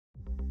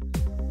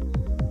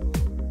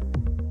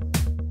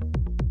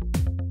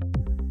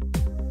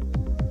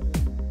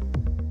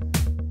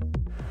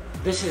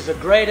This is a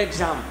great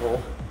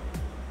example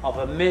of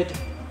a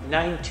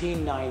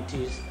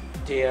mid-1990s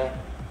DEA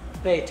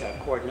Beta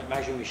coordinate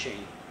measuring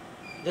machine.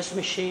 This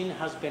machine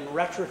has been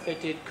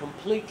retrofitted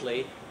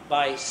completely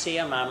by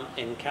CMM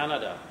in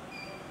Canada.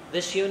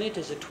 This unit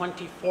is a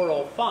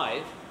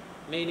 2405,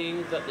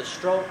 meaning that the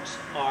strokes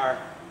are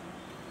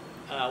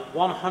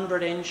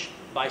 100 inch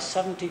by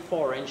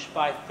 74 inch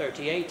by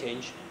 38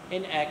 inch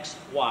in X,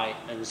 Y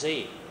and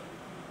Z.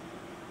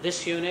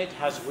 This unit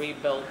has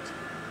rebuilt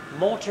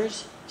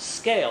motors,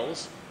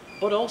 scales,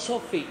 but also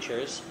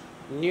features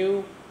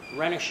new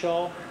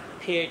Renishaw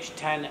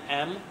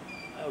PH10M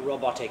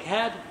robotic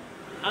head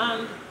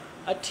and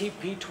a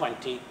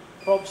TP20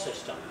 probe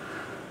system.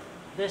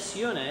 This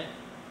unit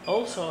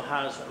also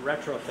has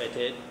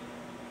retrofitted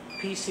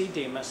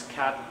PC-DMIS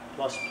CAD++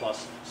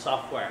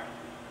 software,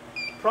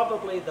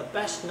 probably the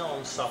best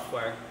known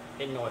software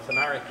in North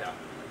America.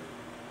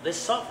 This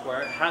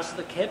software has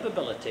the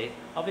capability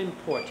of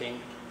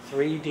importing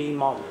 3D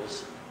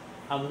models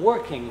and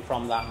working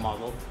from that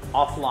model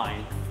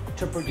offline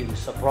to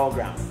produce a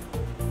program.